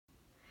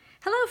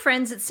Hello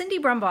friends, it's Cindy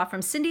Brumbaugh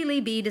from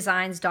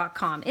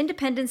CindyLeeBDesigns.com,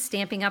 independent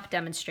Stampin' Up!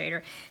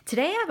 Demonstrator.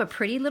 Today I have a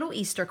pretty little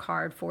Easter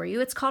card for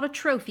you. It's called a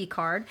trophy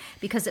card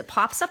because it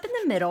pops up in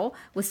the middle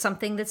with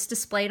something that's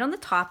displayed on the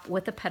top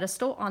with a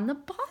pedestal on the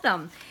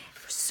bottom.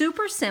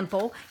 Super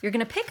simple. You're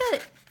going to pick a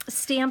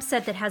stamp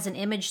set that has an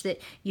image that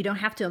you don't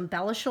have to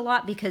embellish a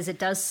lot because it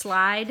does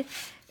slide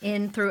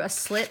in through a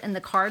slit in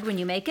the card when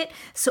you make it.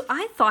 So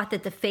I thought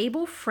that the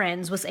Fable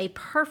Friends was a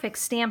perfect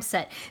stamp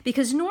set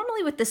because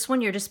normally with this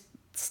one you're just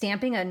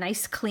stamping a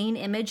nice clean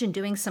image and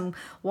doing some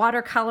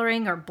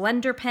watercoloring or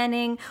blender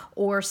penning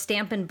or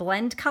Stampin'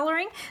 Blend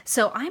coloring.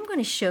 So I'm going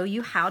to show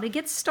you how to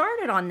get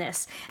started on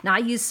this. Now I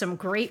use some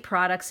great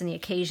products in the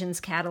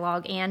Occasions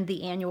catalog and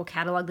the annual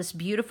catalog. This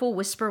beautiful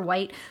Whisper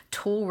White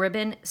tulle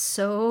ribbon,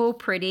 so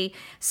pretty,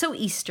 so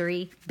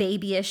Eastery,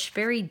 babyish,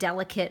 very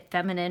delicate,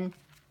 feminine.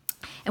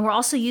 And we're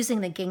also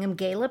using the Gingham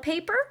Gala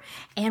paper,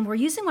 and we're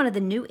using one of the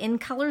new In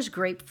Colors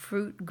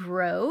Grapefruit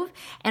Grove,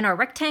 and our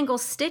rectangle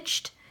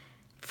stitched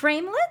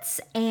framelits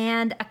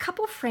and a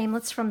couple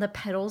framelits from the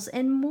Petals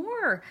and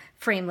More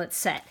framelit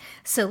set.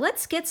 So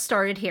let's get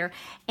started here.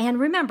 And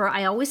remember,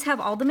 I always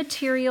have all the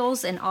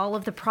materials and all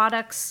of the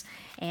products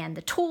and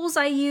the tools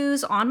I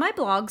use on my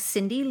blog,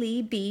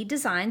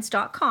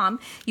 CindyLeeBDesigns.com.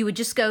 You would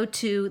just go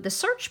to the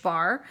search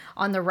bar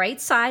on the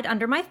right side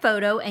under my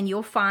photo and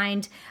you'll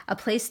find a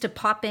place to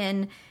pop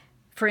in.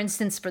 For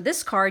instance, for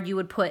this card, you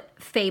would put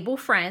Fable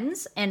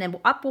Friends, and then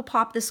up will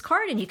pop this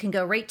card, and you can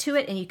go right to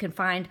it, and you can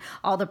find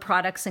all the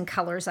products and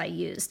colors I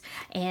used.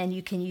 And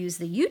you can use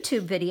the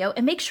YouTube video,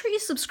 and make sure you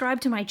subscribe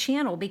to my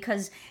channel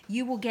because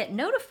you will get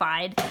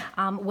notified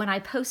when I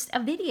post a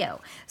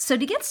video. So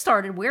to get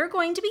started, we're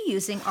going to be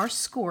using our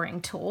scoring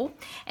tool,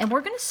 and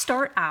we're going to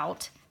start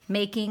out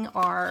making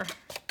our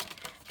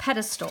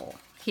pedestal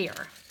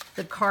here,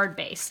 the card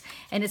base,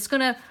 and it's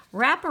going to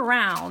wrap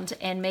around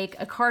and make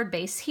a card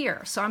base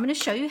here. So I'm going to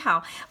show you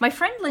how. My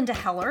friend Linda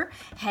Heller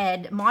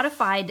had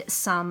modified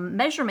some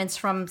measurements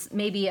from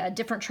maybe a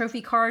different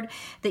trophy card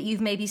that you've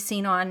maybe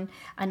seen on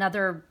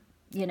another,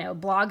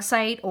 blog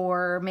site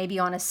or maybe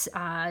on a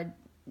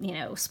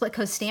Split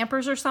Coast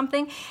Stampers or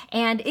something,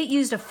 and it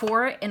used a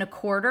 4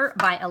 1/4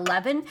 by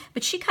 11,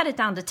 but she cut it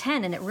down to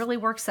 10, and it really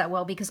works that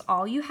well because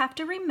all you have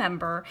to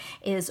remember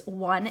is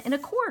 1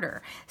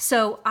 1/4.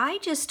 So I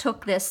just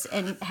took this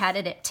and had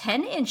it at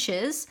 10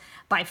 inches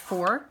by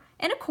 4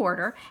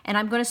 1/4, and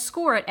I'm going to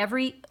score it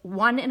every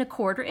 1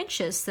 1/4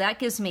 inches. So that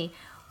gives me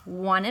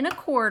 1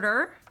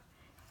 1/4,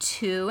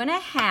 2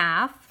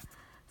 1/2,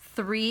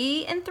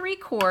 3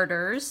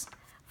 3/4,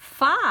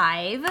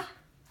 5,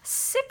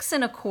 6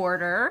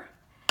 1/4,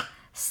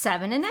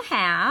 7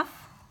 1/2,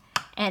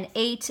 and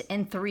 8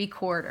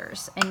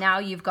 3/4. And now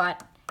you've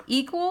got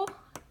equal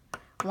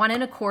 1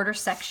 1/4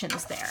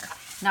 sections there.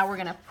 Now we're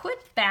going to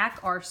put back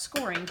our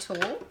scoring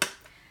tool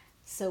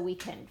so we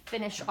can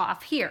finish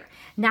off here.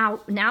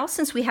 Now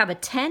since we have a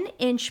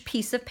 10-inch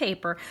piece of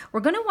paper, we're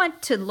going to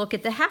want to look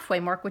at the halfway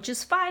mark, which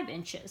is 5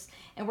 inches.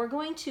 And we're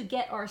going to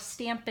get our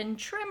Stampin'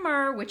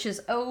 trimmer, which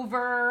is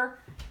over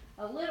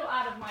a little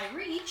out of my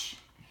reach.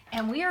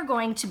 And we are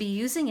going to be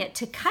using it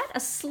to cut a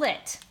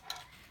slit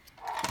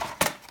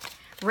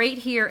right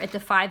here at the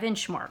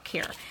 5-inch mark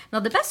here.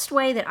 Now the best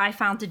way that I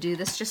found to do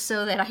this, just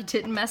so that I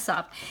didn't mess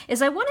up,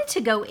 is I wanted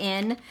to go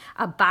in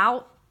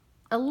about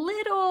a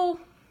little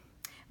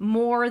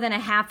more than a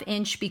 1/2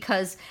 inch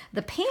because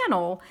the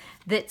panel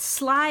that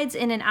slides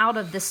in and out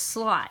of this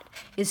slot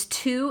is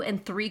 2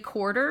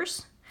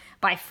 3/4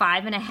 by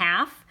 5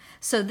 1/2.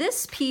 So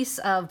this piece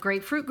of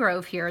Grapefruit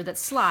Grove here that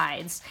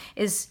slides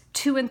is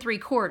 2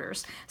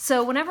 3/4.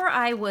 So whenever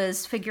I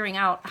was figuring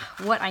out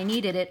what I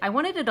needed I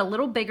wanted it a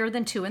little bigger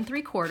than 2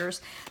 3/4.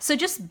 So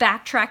just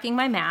backtracking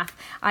my math,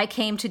 I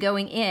came to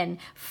going in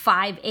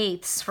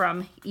 5/8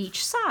 from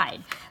each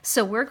side.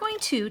 So we're going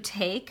to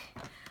take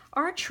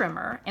our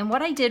trimmer, and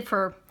what I did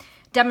for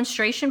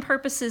demonstration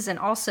purposes and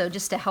also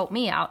just to help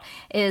me out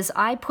is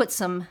I put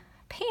some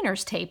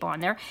painter's tape on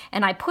there,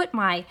 and I put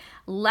my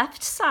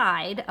left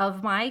side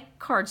of my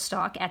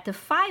cardstock at the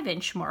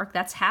 5-inch mark.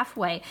 That's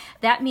halfway.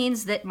 That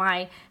means that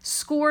my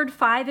scored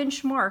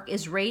 5-inch mark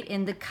is right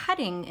in the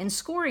cutting and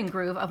scoring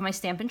groove of my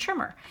Stampin'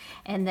 trimmer.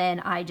 And then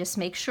I just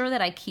make sure that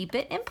I keep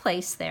it in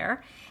place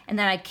there, and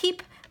then I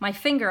keep my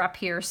finger up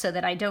here so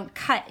that I don't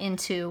cut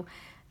into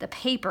the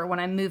paper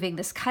when I'm moving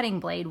this cutting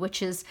blade,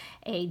 which is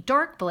a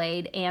dark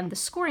blade, and the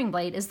scoring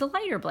blade is the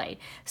lighter blade.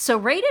 So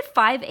right at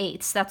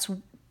 5/8, that's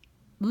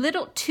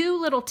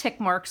two little tick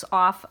marks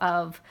off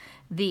of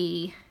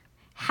the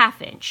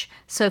 1/2 inch.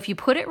 So if you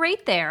put it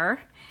right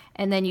there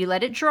and then you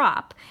let it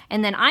drop,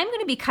 and then I'm going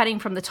to be cutting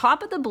from the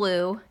top of the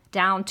blue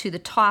down to the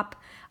top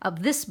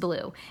of this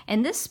blue,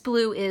 and this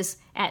blue is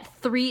at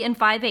 3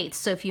 5/8.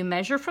 So if you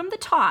measure from the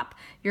top,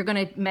 you're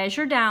going to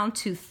measure down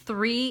to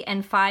 3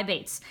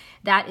 5/8.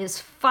 That is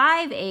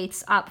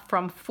 5/8 up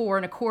from 4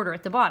 1/4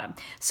 at the bottom.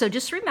 So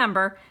just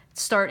remember,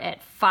 start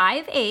at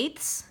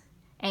 5/8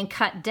 and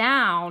cut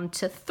down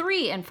to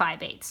 3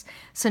 5/8.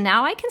 So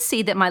now I can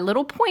see that my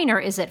little pointer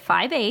is at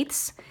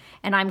 5/8,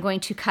 and I'm going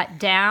to cut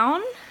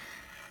down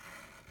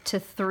to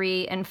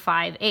 3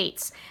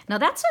 5/8. Now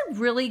that's a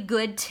really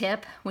good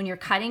tip when you're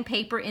cutting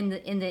paper in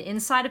the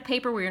inside of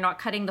paper where you're not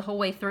cutting the whole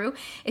way through.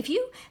 If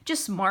you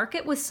just mark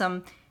it with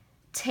some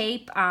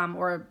tape,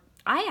 or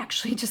I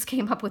actually just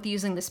came up with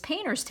using this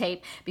painter's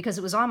tape because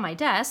it was on my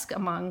desk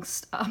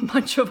amongst a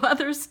bunch of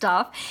other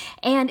stuff,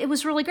 and it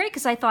was really great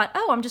because I thought,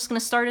 oh, I'm just going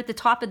to start at the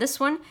top of this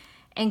one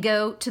and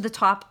go to the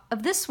top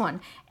of this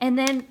one. And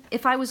then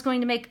if I was going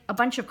to make a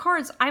bunch of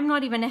cards, I'm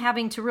not even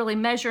having to really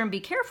measure and be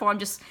careful. I'm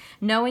just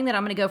knowing that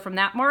I'm going to go from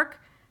that mark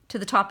to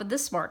the top of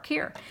this mark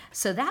here.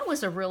 So that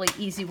was a really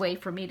easy way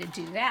for me to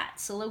do that.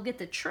 So we'll get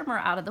the trimmer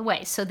out of the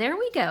way. So there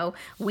we go.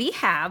 We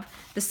have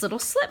this little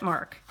slit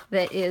mark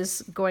that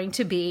is going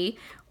to be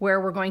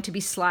where we're going to be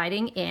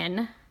sliding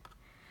in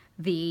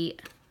the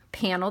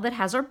panel that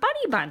has our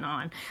bunny button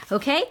on.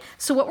 Okay,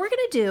 so what we're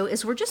going to do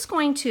is we're just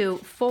going to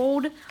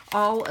fold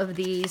all of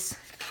these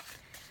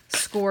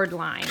scored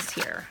lines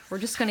here. We're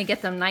just going to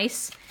get them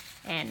nice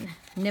and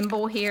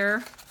nimble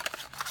here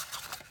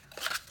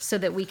so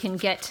that we can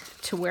get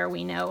to where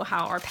we know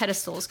how our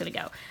pedestal is going to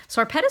go.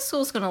 So our pedestal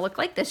is going to look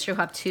like this. You'll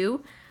have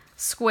two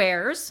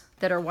squares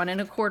that are 1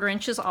 1/4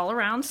 inches all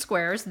around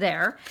squares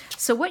there.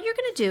 So what you're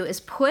going to do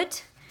is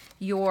put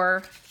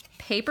your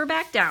paper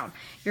back down.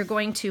 You're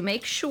going to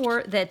make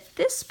sure that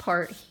this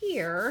part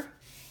here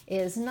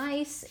is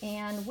nice,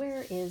 and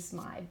where is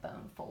my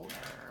bone folder?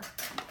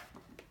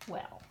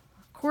 Well,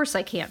 of course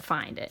I can't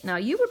find it. Now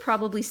you would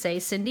probably say,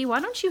 Cindy, why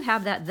don't you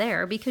have that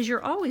there? Because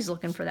you're always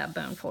looking for that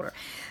bone folder.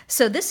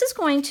 So this is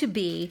going to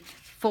be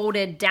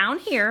folded down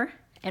here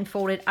and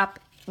folded up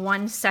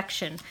one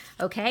section,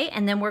 okay?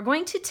 And then we're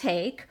going to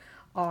take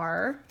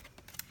our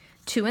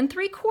 2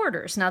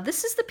 3/4. Now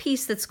this is the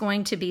piece that's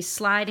going to be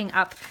sliding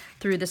up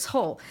through this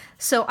hole.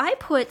 So I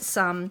put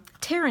some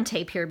tear and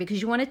tape here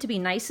because you want it to be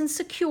nice and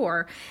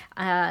secure,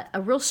 a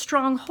real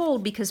strong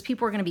hold because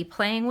people are going to be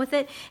playing with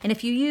it. And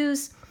if you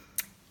use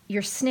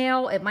your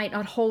snail, it might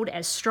not hold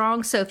as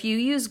strong. So if you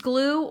use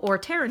glue or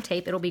tear and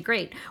tape, it'll be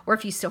great. Or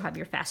if you still have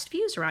your fast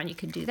fuse around, you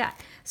can do that.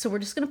 So we're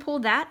just going to pull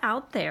that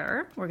out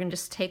there. We're going to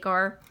just take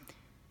our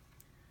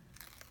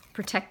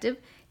protective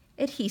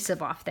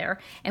adhesive off there,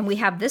 and we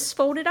have this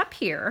folded up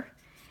here,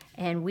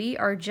 and we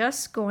are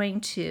just going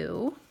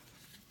to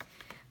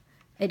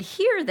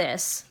adhere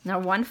this. Now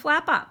one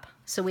flap up.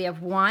 So we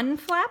have one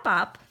flap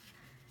up,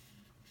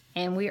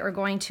 and we are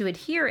going to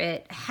adhere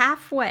it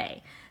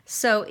halfway.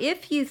 So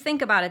if you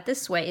think about it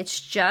this way,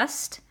 it's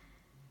just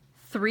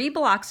 3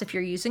 blocks. If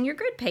you're using your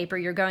grid paper,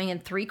 you're going in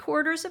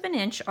 3/4 of an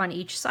inch on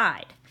each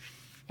side.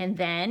 And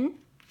then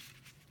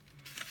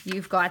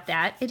you've got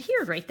that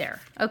adhered right there,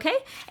 okay?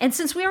 And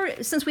since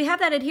we have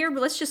that adhered,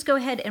 let's just go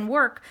ahead and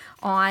work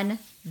on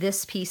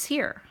this piece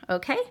here,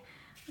 okay?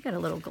 I got a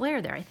little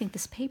glare there. I think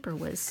this paper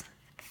was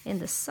in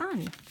the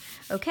sun.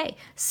 Okay,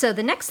 so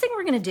the next thing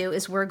we're going to do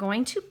is we're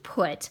going to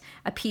put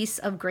a piece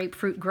of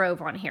Grapefruit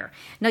Grove on here.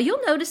 Now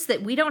you'll notice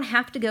that we don't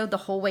have to go the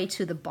whole way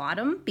to the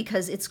bottom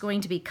because it's going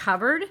to be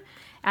covered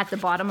at the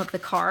bottom of the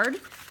card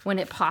when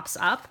it pops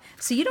up.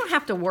 So you don't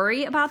have to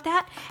worry about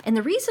that. And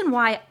the reason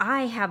why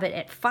I have it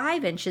at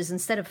 5 inches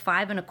instead of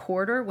 5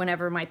 1/4,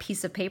 whenever my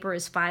piece of paper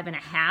is 5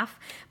 1/2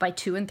 by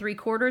 2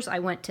 3/4, I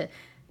went to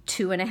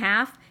 2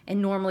 1/2,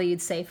 and normally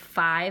you'd say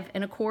 5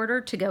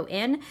 1/4 to go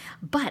in.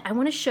 But I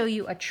want to show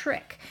you a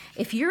trick.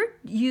 If you're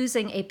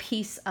using a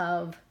piece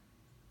of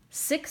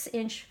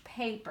 6-inch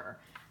paper,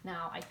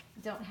 now, I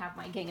don't have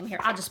my gingham here.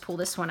 I'll just pull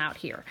this one out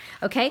here,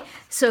 okay?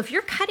 So if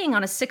you're cutting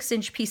on a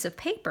 6-inch piece of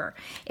paper,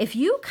 if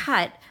you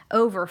cut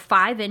over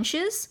 5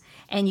 inches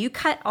and you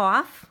cut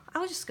off,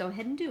 I'll just go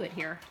ahead and do it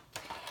here.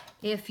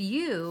 If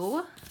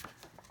you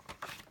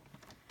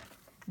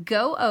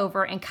go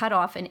over and cut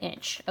off 1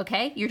 inch,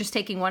 okay? You're just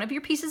taking one of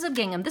your pieces of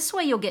gingham. This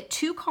way you'll get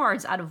 2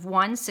 cards out of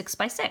one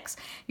 6x6.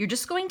 You're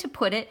just going to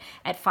put it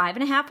at 5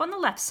 1/2 on the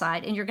left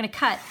side, and you're going to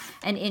cut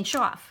 1 inch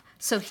off.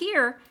 So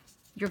here,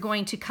 you're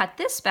going to cut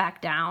this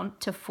back down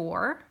to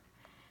 4.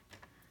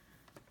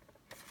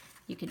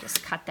 You can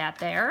just cut that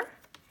there.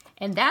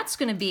 And that's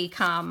going to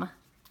become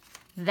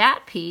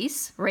that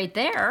piece right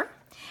there.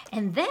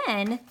 And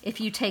then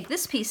if you take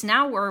this piece,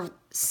 now we're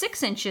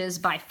 6 inches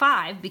by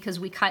 5 because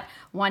we cut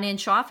 1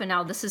 inch off, and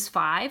now this is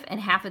 5,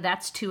 and half of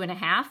that's 2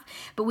 1/2.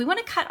 But we want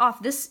to cut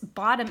off this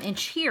bottom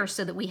inch here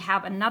so that we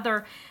have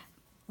another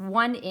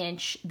 1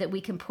 inch that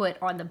we can put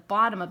on the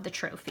bottom of the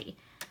trophy.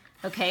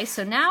 Okay,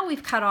 so now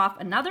we've cut off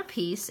another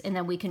piece, and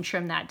then we can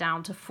trim that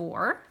down to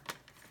 4.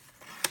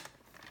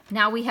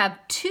 Now we have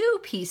 2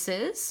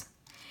 pieces,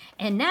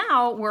 and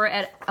now we're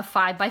at a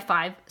 5 by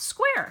 5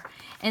 square.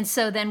 And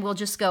so then we'll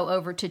just go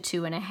over to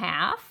 2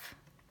 1/2.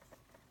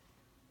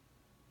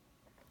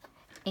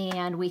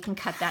 And we can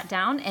cut that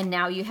down, and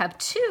now you have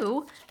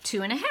 2 2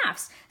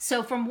 1/2s.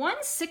 So from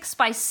one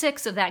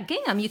 6x6 of that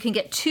gingham, you can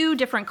get 2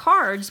 different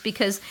cards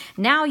because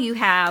now you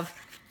have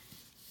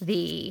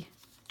the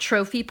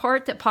trophy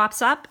part that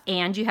pops up,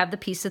 and you have the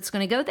piece that's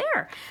going to go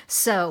there.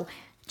 So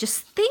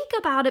just think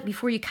about it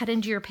before you cut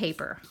into your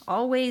paper.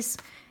 Always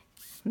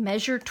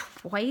measure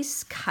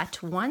twice,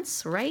 cut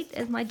once, right?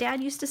 As my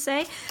dad used to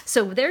say.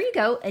 So there you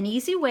go, an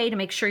easy way to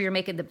make sure you're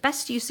making the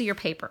best use of your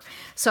paper.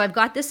 So I've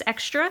got this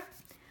extra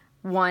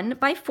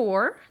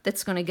 1x4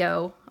 that's going to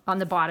go on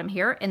the bottom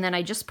here, and then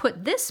I just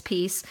put this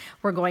piece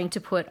we're going to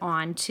put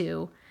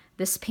onto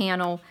this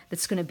panel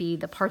that's going to be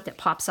the part that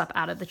pops up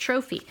out of the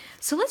trophy.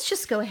 So let's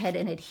just go ahead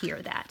and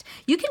adhere that.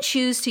 You can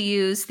choose to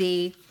use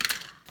the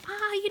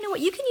you know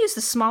what, you can use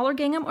the smaller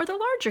gingham or the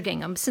larger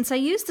gingham. Since I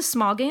used the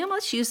small gingham,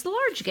 let's use the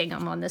large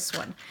gingham on this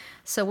one.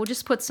 So we'll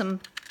just put some,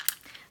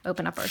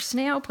 open up our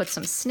snail, put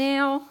some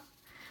snail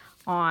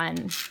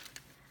on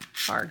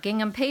our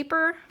gingham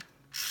paper.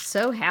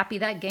 So happy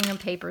that gingham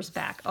paper's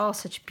back. Oh,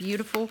 such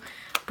beautiful,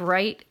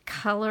 bright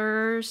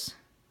colors.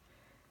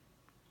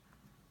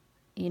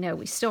 You know,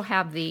 we still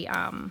have the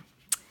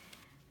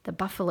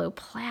buffalo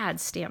plaid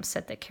stamp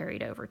set that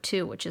carried over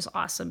too, which is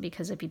awesome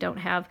because if you don't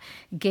have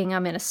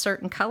gingham in a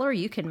certain color,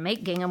 you can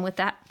make gingham with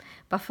that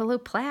buffalo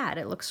plaid.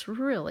 It looks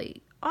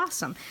really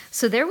awesome.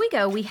 So there we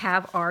go. We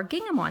have our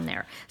gingham on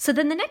there. So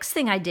then the next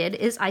thing I did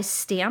is I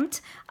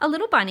stamped a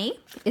little bunny.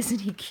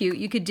 Isn't he cute?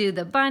 You could do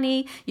the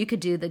bunny, you could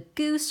do the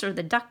goose or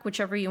the duck,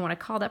 whichever you want to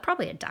call that.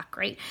 Probably a duck,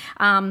 right?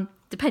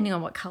 Depending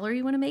on what color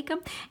you want to make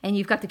them. And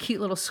you've got the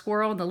cute little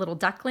squirrel and the little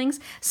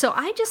ducklings. So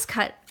I just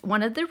cut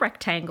one of the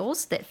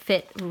rectangles that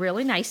fit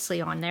really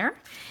nicely on there.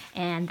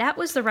 And that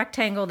was the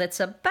rectangle that's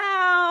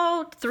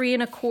about 3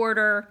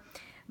 1/4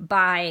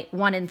 by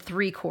 1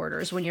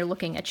 3/4 when you're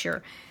looking at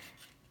your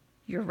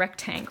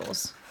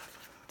rectangles.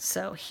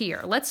 So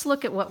here, let's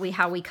look at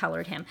how we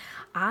colored him.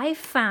 I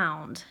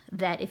found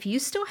that if you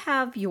still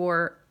have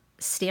your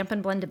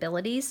Stampin'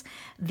 Blendabilities,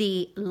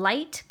 the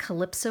light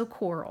Calypso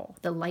Coral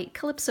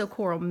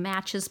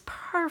matches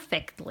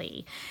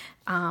perfectly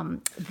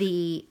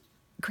the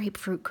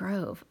Grapefruit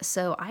Grove.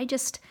 So I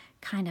just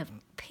kind of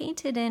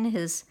painted in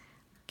his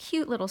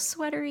cute little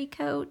sweatery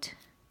coat.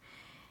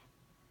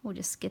 We'll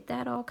just get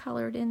that all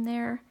colored in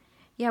there.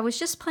 Yeah, I was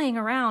just playing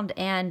around,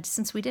 and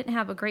since we didn't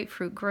have a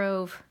Grapefruit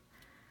Grove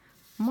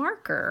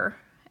marker,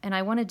 and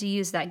I wanted to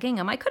use that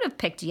gingham, I could have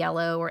picked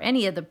yellow or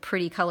any of the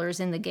pretty colors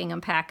in the gingham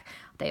pack.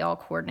 They all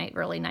coordinate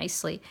really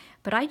nicely.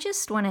 But I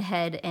just went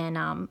ahead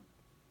and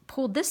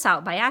pulled this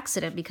out by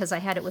accident because I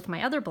had it with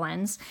my other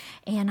blends,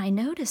 and I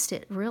noticed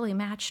it really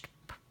matched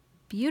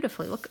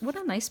beautifully. Look what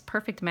a nice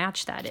perfect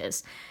match that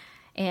is.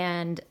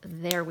 And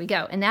there we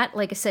go. And that,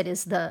 like I said,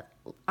 is the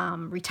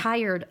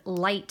retired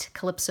light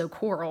Calypso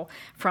Coral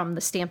from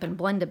the Stampin'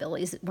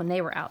 Blendabilities when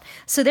they were out.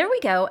 So there we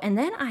go. And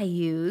then I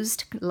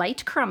used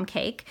light crumb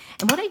cake.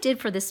 And what I did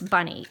for this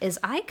bunny is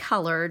I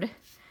colored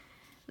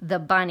the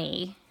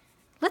bunny.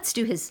 Let's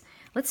do his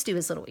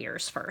little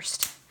ears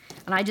first.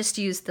 And I just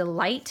used the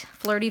light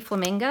Flirty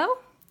Flamingo.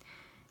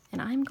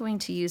 And I'm going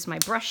to use my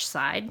brush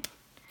side.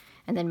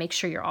 And then make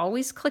sure you're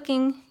always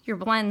clicking your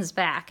blends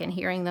back and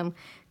hearing them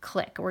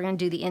click. We're going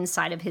to do the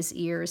inside of his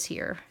ears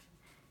here.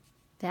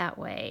 That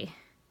way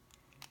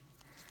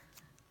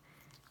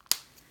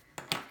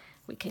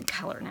we can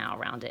color now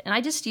around it. And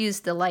I just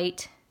used the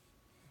light,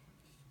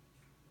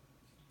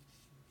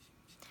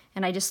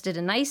 and I just did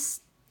a nice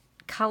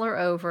color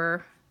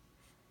over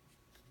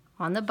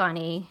on the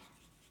bunny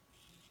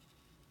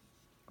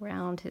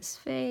around his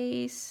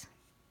face.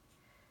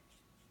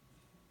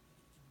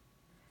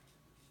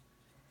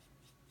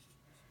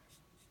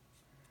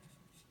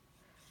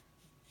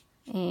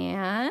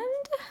 And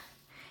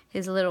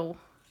his little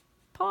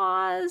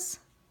paws.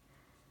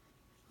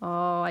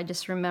 Oh, I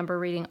just remember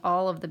reading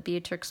all of the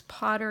Beatrix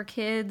Potter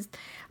kids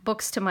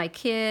books to my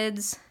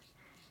kids.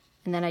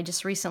 And then I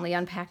just recently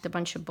unpacked a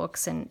bunch of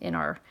books, and in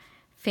our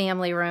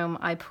family room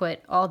I put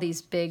all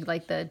these big,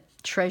 like the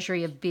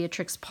Treasury of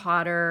Beatrix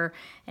Potter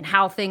and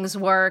How Things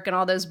Work and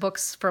all those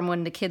books from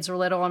when the kids were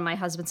little. And my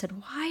husband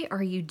said, "Why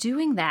are you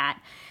doing that?"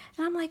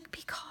 And I'm like,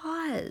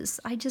 because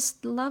I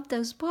just love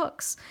those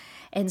books.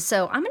 And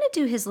so I'm going to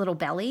do his little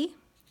belly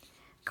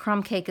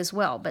crumb cake as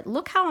well. But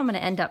look how I'm going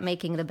to end up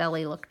making the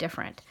belly look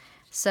different.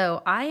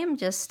 So I am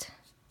just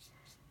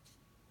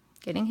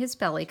getting his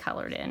belly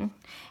colored in.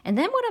 And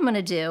then what I'm going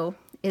to do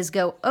is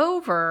go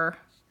over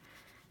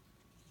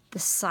the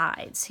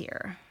sides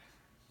here.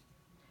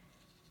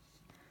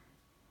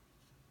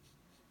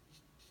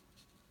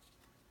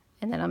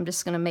 And then I'm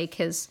just going to make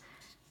his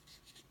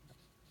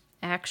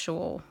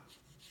actual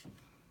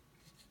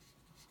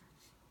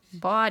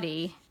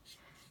body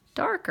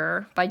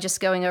darker by just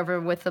going over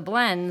with the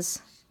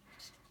blends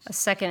a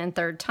second and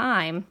third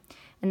time.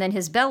 And then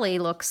his belly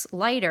looks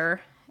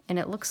lighter, and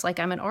it looks like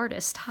I'm an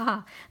artist.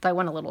 Ha! But I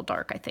went a little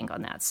dark, I think,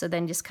 on that. So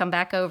then just come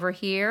back over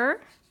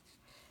here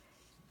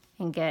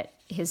and get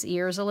his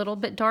ears a little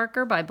bit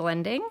darker by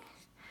blending.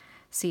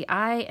 See,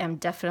 I am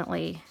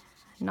definitely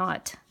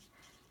not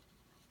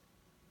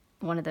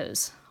one of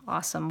those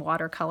awesome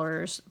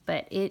watercolors,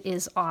 but it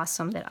is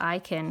awesome that I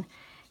can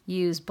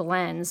use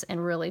blends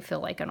and really feel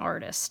like an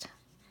artist.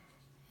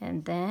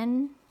 And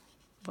then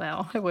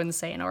well, I wouldn't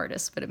say an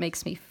artist, but it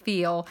makes me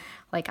feel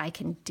like I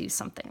can do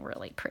something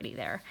really pretty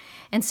there.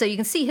 And so you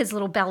can see his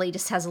little belly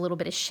just has a little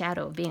bit of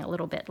shadow of being a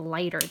little bit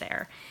lighter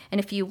there. And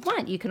if you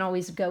want, you can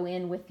always go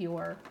in with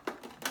your,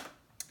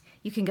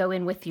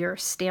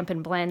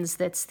 Stampin' Blends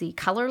that's the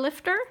color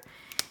lifter,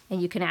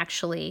 and you can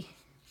actually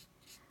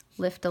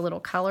lift a little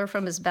color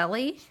from his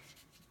belly,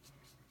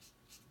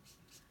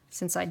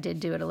 since I did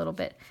do it a little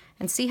bit.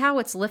 And see how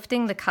it's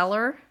lifting the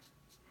color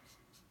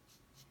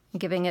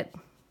and giving it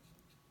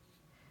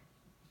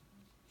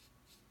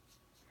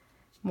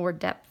more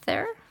depth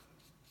there.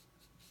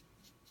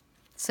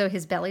 So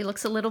his belly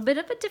looks a little bit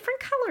of a different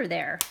color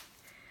there.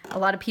 A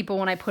lot of people,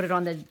 when I put it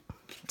on the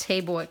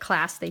table at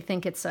class, they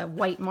think it's a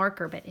white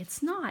marker, but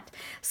it's not.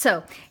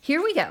 So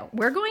here we go.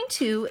 We're going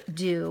to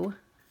do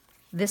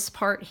this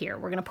part here.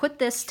 We're going to put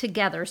this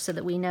together so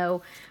that we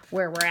know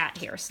where we're at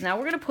here. So now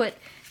we're going to put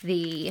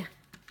the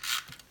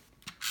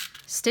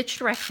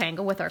stitched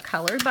rectangle with our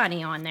colored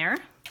bunny on there.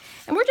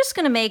 And we're just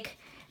going to make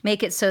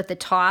it so at the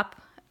top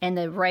and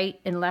the right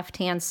and left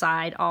hand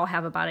side all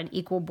have about an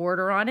equal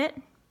border on it.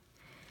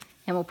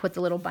 And we'll put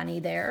the little bunny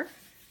there.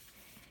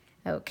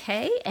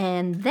 Okay,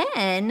 and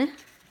then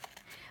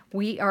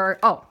we are,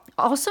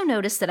 also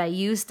notice that I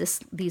used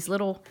these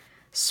little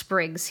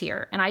sprigs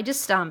here, and I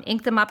just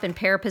inked them up in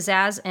Pear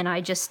Pizzazz, and I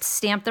just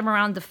stamped them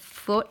around the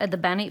foot of the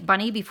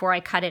bunny before I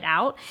cut it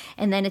out,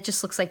 and then it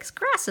just looks like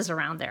grasses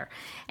around there.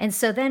 And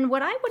so then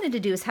what I wanted to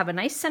do is have a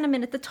nice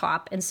sentiment at the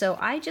top, and so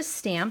I just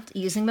stamped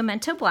using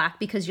Memento Black,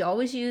 because you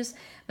always use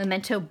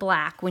Memento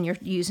Black when you're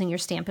using your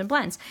Stampin'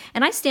 Blends.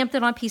 And I stamped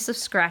it on a piece of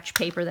scratch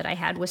paper that I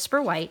had,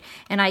 Whisper White,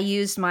 and I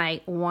used my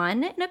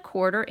 1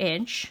 1/4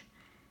 inch,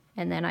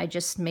 and then I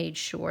just made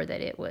sure that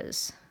it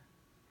was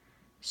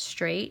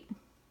straight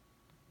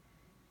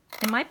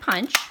in my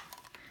punch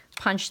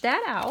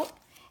that out,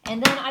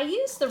 and then I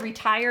use the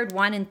retired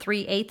 1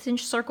 3/8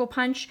 inch circle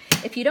punch.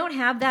 If you don't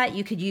have that,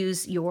 you could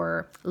use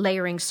your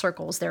layering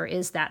circles. There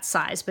is that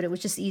size, but it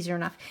was just easy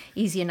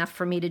enough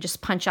for me to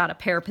just punch out a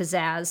Pear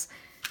Pizzazz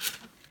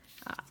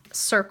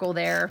circle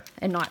there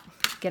and not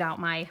get out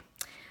my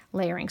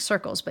layering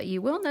circles. But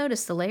you will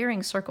notice the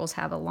layering circles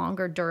have a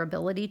longer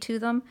durability to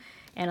them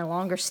and a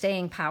longer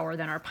staying power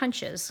than our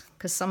punches,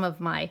 because some of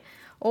my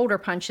older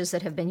punches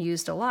that have been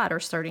used a lot are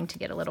starting to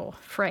get a little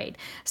frayed.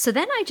 So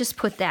then I just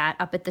put that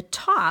up at the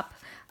top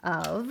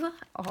of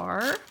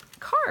our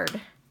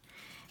card.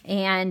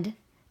 And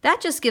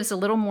that just gives a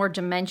little more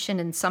dimension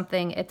and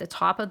something at the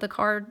top of the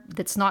card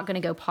that's not going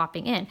to go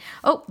popping in.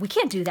 Oh, we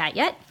can't do that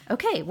yet.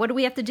 Okay, what do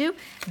we have to do?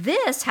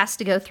 This has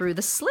to go through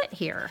the slit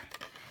here.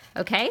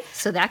 Okay,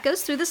 so that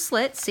goes through the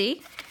slit.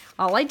 See,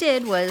 all I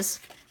did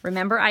was,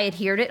 remember, I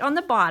adhered it on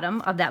the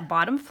bottom of that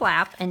bottom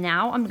flap, and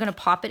now I'm going to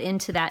pop it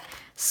into that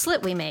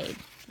slit we made.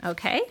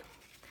 Okay,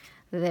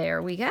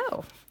 there we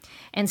go.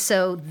 And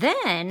so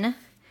then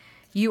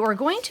you are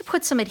going to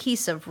put some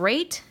adhesive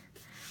right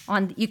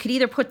on. You could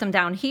either put them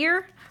down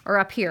here or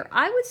up here.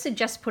 I would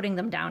suggest putting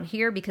them down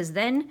here, because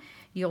then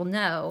you'll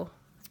know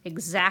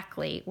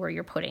exactly where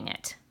you're putting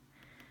it.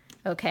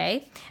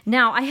 Okay,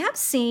 now I have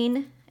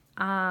seen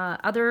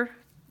other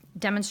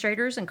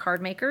demonstrators and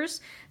card makers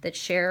that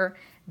share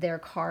their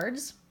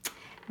cards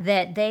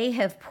that they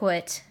have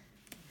put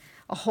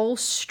a whole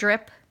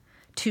strip,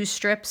 2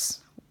 strips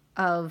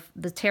of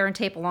the tear and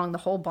tape along the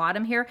whole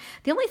bottom here.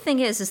 The only thing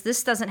is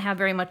this doesn't have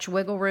very much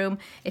wiggle room.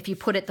 If you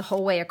put it the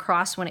whole way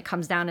across, when it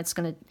comes down, it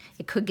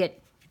could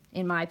get,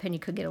 in my opinion,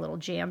 could get a little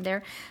jammed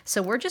there.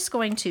 So we're just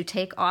going to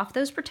take off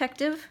those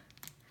protective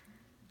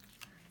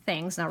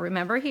things. Now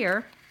remember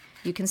here,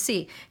 you can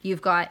see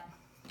you've got,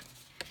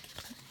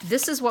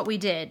 this is what we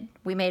did.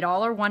 We made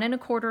all our 1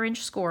 1/4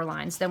 inch score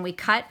lines. Then we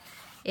cut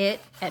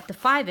it at the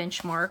 5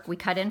 inch mark. We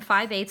cut in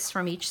 5/8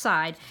 from each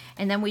side,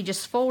 and then we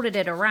just folded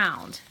it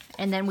around.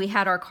 And then we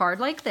had our card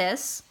like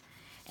this,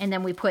 and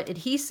then we put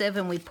adhesive,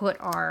 and we put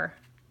our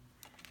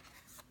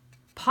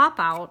pop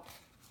out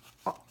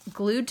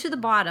glued to the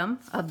bottom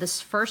of this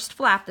first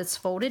flap that's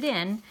folded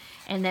in,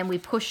 and then we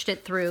pushed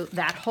it through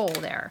that hole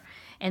there.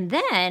 And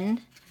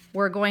then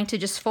we're going to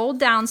just fold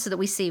down so that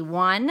we see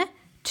 1,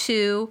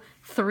 2,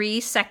 3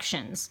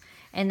 sections,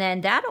 and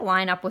then that'll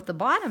line up with the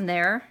bottom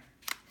there.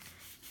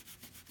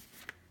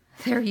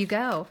 There you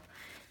go.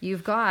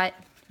 You've got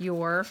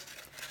your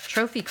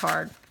trophy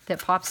card that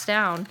pops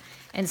down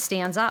and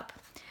stands up.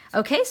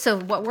 Okay, so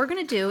what we're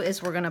going to do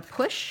is we're going to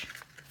push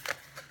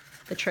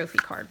the trophy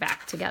card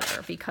back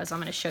together, because I'm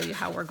going to show you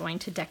how we're going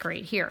to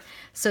decorate here.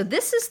 So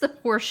this is the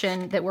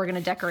portion that we're going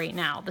to decorate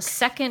now, the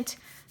second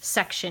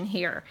section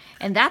here,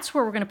 and that's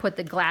where we're going to put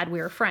the Glad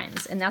We're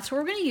Friends, and that's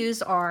where we're going to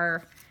use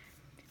our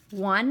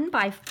 1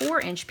 by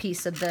 4 inch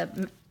piece of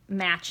the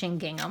matching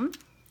gingham,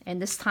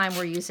 and this time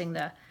we're using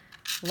the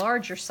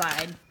larger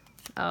side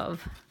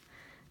of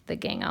the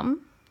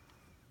gingham,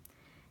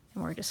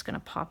 and we're just going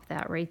to pop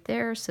that right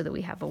there so that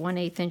we have a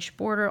 1/8 inch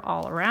border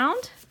all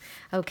around.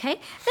 Okay,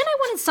 then I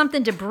wanted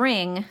something to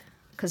bring,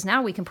 because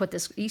now we can put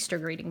this Easter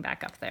greeting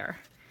back up there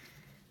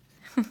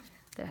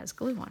that has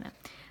glue on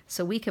it.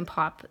 So we can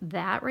pop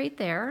that right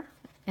there,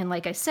 And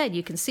like I said,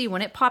 you can see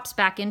when it pops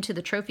back into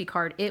the trophy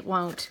card, it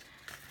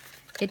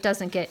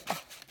doesn't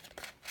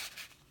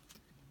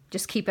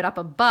just keep it up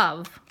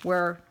above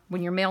where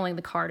when you're mailing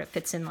the card, it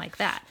fits in like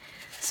that.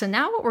 So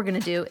now what we're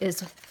gonna do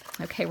is,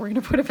 okay, we're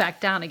gonna put it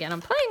back down again.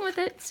 I'm playing with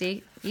it.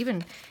 See,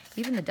 even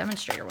the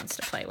demonstrator wants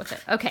to play with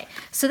it. Okay,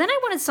 so then I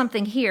wanted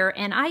something here,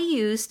 and I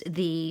used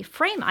the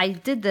frame. I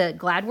did the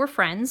Glad We're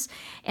Friends,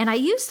 and I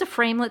used the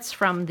framelits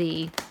from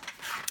the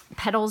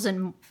Petals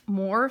and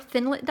More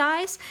Thinlit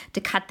dies to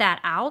cut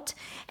that out.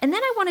 And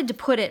then I wanted to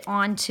put it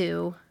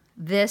onto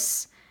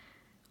this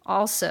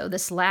also,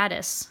 this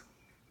lattice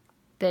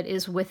that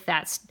is with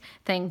that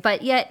thing.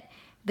 But yet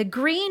the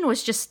green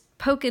was just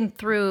poking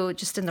through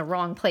just in the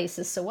wrong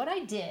places. So what I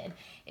did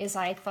is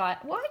I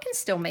thought, well, I can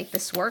still make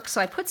this work.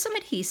 So I put some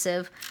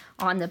adhesive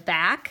on the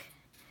back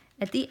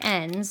at the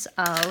ends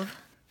of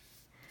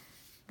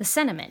the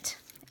sentiment.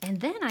 And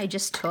then I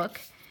just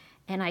took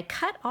and I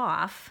cut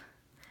off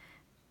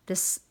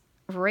this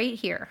right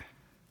here.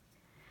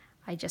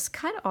 I just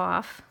cut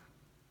off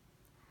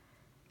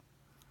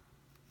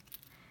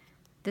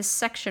this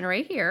section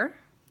right here.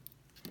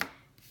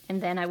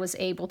 And then I was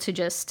able to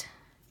just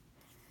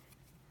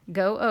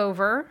go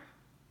over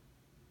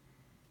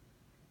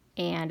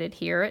and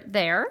adhere it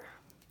there.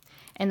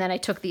 And then I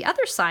took the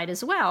other side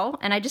as well,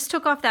 and I just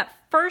took off that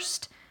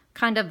first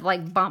kind of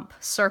like bump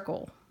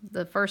circle,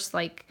 the first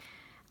like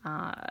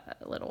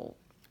little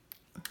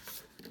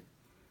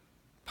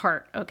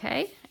part,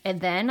 okay? And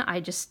then I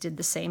just did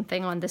the same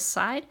thing on this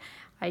side.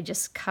 I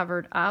just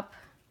covered up,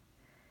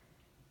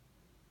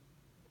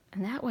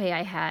 and that way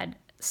I had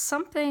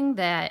something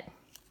that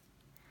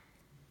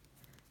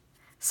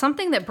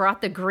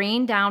brought the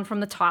green down from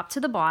the top to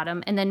the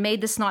bottom and then made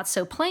this not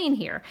so plain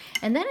here.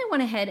 And then I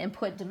went ahead and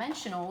put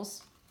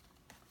dimensionals.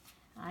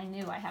 I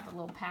knew I have a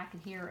little packet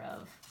here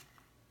of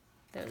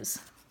those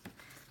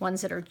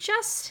ones that are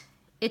just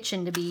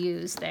itching to be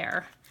used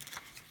there.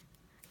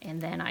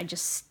 And then I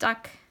just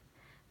stuck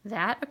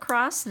that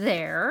across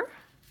there.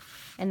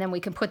 And then we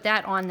can put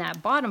that on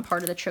that bottom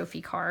part of the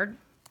trophy card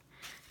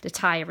to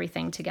tie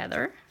everything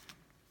together.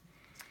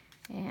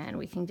 And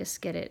we can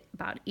just get it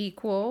about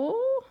equal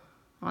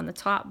on the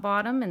top,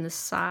 bottom, and the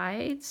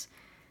sides.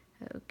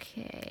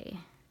 Okay.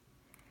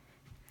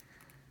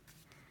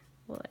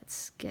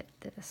 Let's get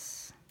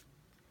this.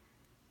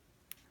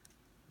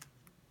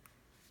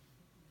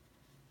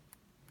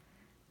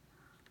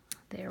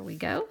 There we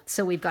go.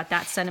 So we've got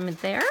that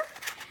sentiment there.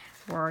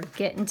 We're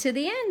getting to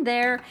the end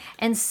there.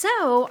 And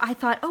so I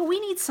thought, oh,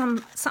 we need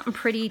something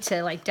pretty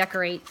to like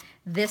decorate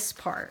this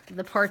part,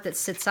 the part that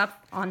sits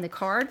up on the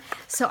card.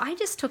 So I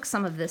just took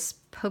some of this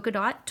polka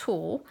dot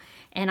tulle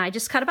and I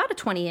just cut about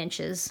 20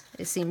 inches.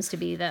 It seems to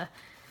be the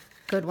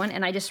good one.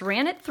 And I just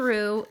ran it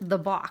through the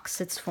box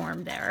that's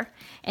formed there.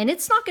 And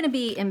it's not going to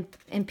be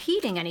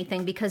impeding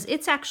anything because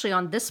it's actually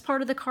on this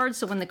part of the card.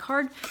 So when the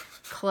card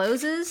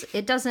closes,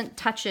 it doesn't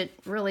touch it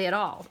really at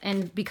all.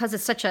 And because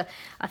it's such a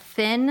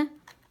thin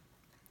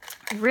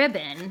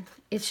ribbon,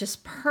 it's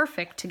just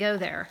perfect to go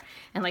there.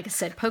 And like I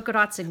said, polka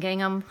dots and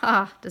gingham,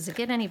 does it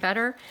get any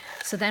better?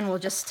 So then we'll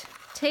just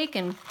take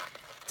and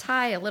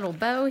tie a little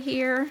bow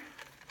here.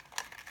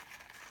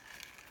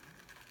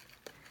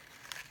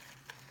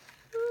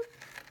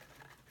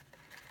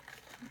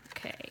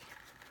 Okay,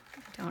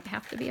 don't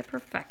have to be a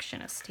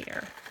perfectionist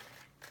here,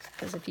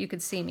 because if you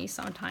could see me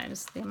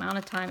sometimes, the amount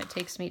of time it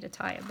takes me to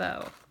tie a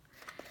bow.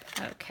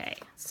 Okay,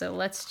 so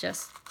let's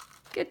just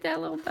get that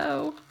little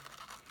bow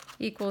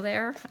equal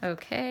there.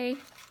 Okay,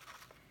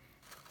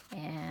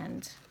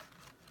 and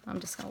I'm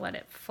just gonna let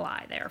it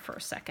fly there for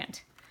a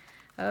second.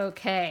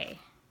 Okay,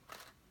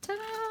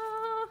 ta-da!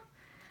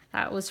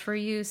 That was for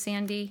you,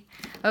 Sandy.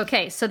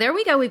 Okay, so there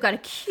we go. We've got a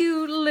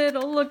cute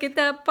little, look at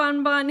that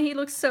Bun Bun. He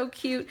looks so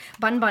cute.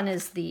 Bun Bun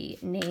is the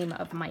name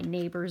of my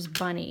neighbor's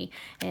bunny.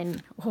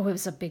 And, oh, it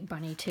was a big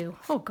bunny too.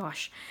 Oh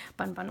gosh,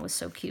 Bun Bun was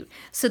so cute.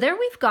 So there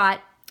we've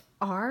got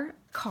our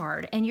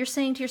card, and you're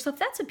saying to yourself,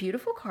 that's a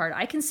beautiful card.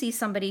 I can see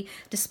somebody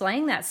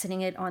displaying that, sitting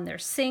it on their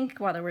sink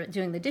while they were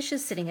doing the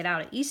dishes, sitting it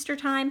out at Easter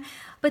time.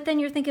 But then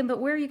you're thinking, but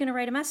where are you going to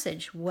write a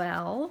message?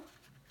 Well,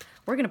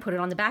 we're going to put it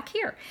on the back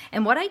here.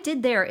 And what I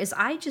did there is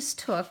I just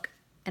took,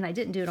 and I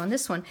didn't do it on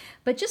this one,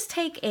 but just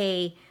take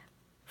a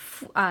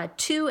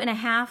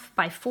 2.5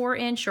 by 4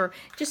 inch, or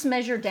just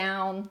measure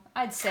down,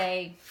 I'd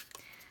say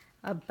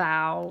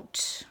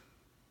about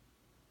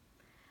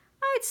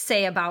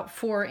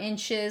 4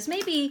 inches,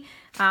 maybe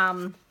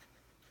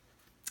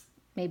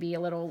maybe a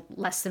little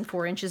less than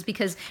 4 inches,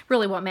 because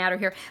really won't matter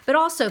here. But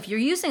also, if you're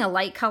using a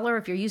light color,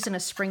 if you're using a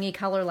springy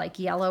color like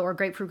yellow or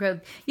grapefruit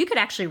grove, you could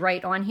actually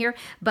write on here.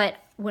 But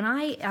when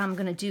I am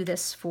going to do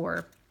this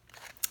for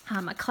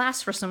a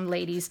class for some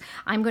ladies,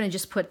 I'm going to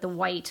just put the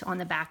white on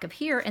the back of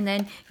here, and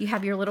then you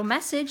have your little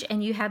message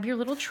and you have your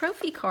little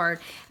trophy card.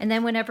 And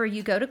then whenever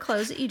you go to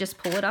close it, you just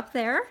pull it up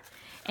there,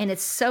 and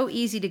it's so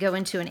easy to go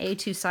into an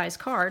A2 size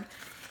card.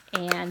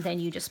 And then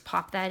you just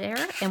pop that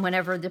there, and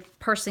whenever the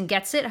person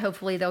gets it,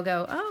 hopefully they'll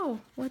go, oh,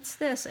 what's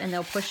this? And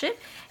they'll push it,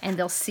 and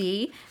they'll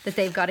see that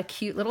they've got a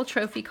cute little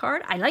trophy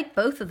card. I like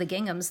both of the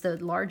ginghams, the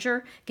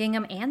larger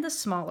gingham and the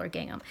smaller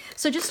gingham.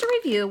 So just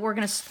to review, we're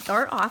going to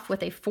start off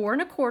with a 4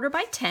 1/4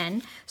 by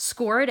 10,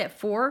 score it at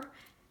 4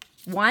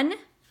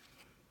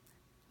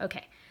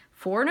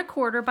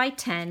 1/4 by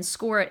 10,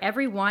 score it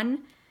every 1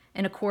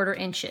 1/4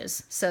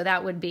 inches. So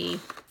that would be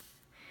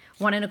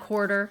 1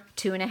 1/4,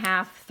 2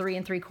 1/2, 3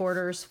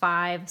 3/4,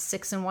 5,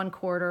 6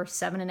 1/4,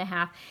 7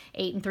 1/2,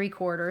 8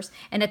 3/4.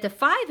 And at the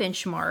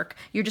 5-inch mark,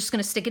 you're just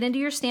going to stick it into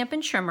your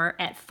Stampin' trimmer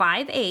at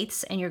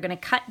 5/8, and you're going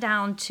to cut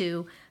down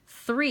to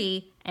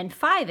 3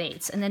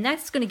 5/8. And then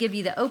that's going to give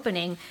you the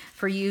opening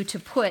for you to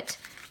put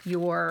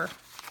your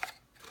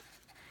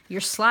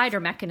slider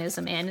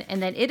mechanism in,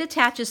 and then it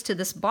attaches to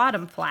this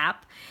bottom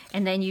flap,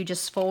 and then you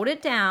just fold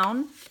it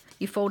down.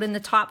 You fold in the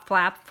top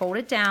flap, fold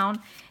it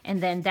down,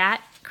 and then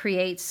that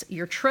creates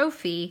your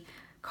trophy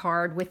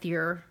card with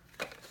your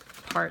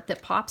part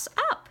that pops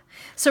up.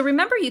 So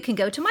remember, you can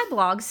go to my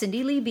blog,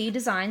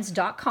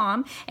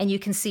 cindyleebdesigns.com, and you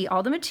can see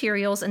all the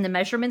materials and the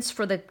measurements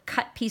for the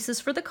cut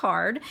pieces for the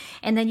card.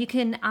 And then you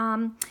can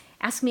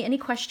ask me any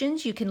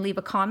questions. You can leave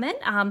a comment.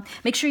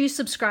 Make sure you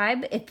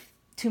subscribe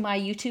to my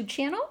YouTube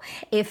channel.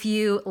 If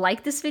you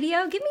like this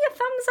video, give me a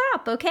thumbs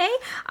up, okay?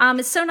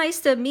 It's so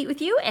nice to meet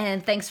with you,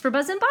 and thanks for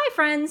buzzing by,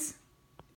 friends.